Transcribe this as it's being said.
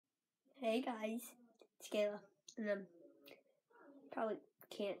Hey guys, it's Kayla, and probably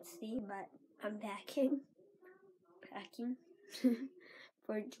can't see, but I'm packing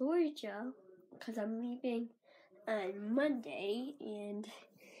for Georgia, because I'm leaving on Monday, and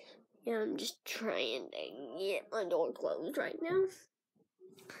I'm just trying to get my door closed right now.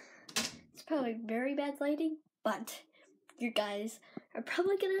 It's probably very bad lighting, but you guys are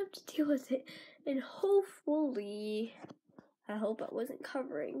probably gonna have to deal with it, and hopefully, I hope I wasn't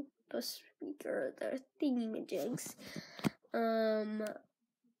covering the speaker, the thingy-majigs.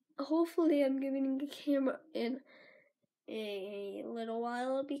 Hopefully I'm getting the camera in a little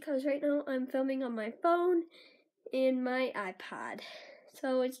while, because right now I'm filming on my phone and my iPad.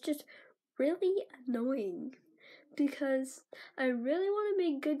 So it's just really annoying, because I really want to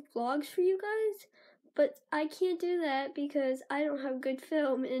make good vlogs for you guys, but I can't do that because I don't have good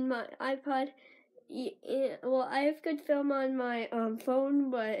film in my iPad. Yeah, well, I have good film on my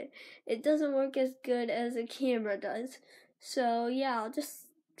phone, but it doesn't work as good as a camera does. So yeah, I'll just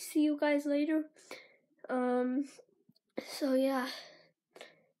see you guys later. So yeah,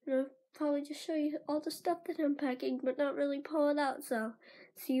 probably just show you all the stuff that I'm packing, but not really pull it out. So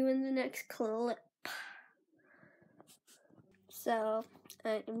see you in the next clip. So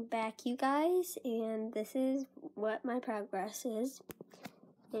I'm back, you guys, and this is what my progress is.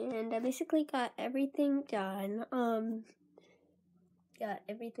 And I basically got everything done.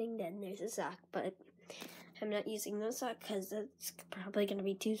 There's a sock, but I'm not using the sock because it's probably going to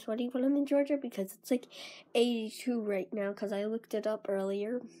be too sweaty when I'm in Georgia, because it's like 82 right now, because I looked it up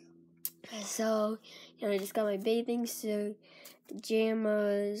earlier. So, I just got my bathing suit,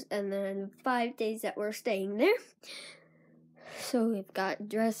 pajamas, and then 5 days that we're staying there. So we've got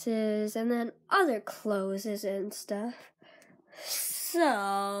dresses and then other clothes and stuff.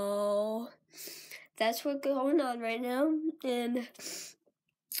 So that's what's going on right now, and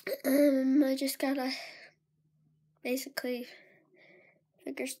I just gotta basically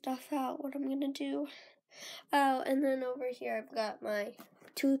figure stuff out, what I'm gonna do. Oh, and then over here I've got my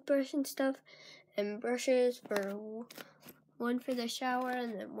toothbrush and stuff, and brushes, for one for the shower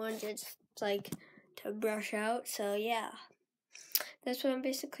and then one just like to brush out. So yeah, that's what I'm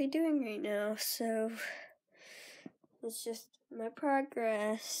basically doing right now. So it's just my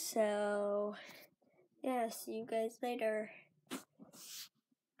progress. So yeah, see you guys later.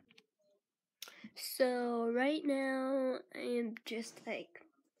 So right now I am just like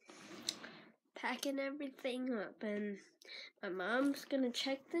packing everything up, and my mom's gonna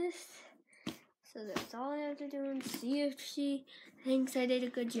check this. So that's all I have to do, and see if she thinks I did a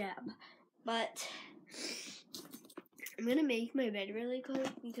good job. But I'm gonna make my bed really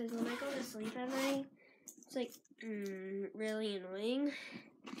quick, because when I go to sleep at night, it's like really annoying,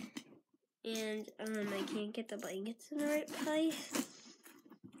 and I can't get the blankets in the right place,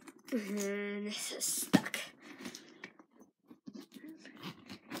 and this is stuck.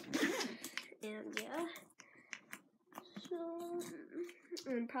 And yeah, so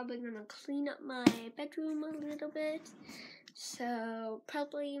I'm probably gonna clean up my bedroom a little bit. So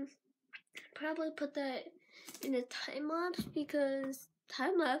probably put that in a time lapse, because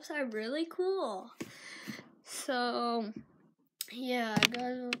time lapse are really cool. So yeah,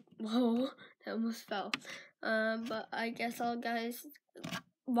 guys. Whoa, that almost fell. But I guess guys.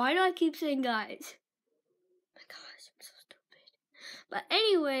 Why do I keep saying guys? My gosh, I'm so stupid. But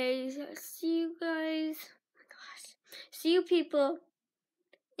anyways, see you guys. My gosh, see you people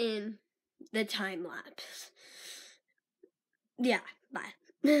in the time lapse. Yeah,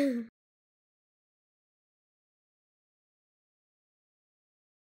 bye.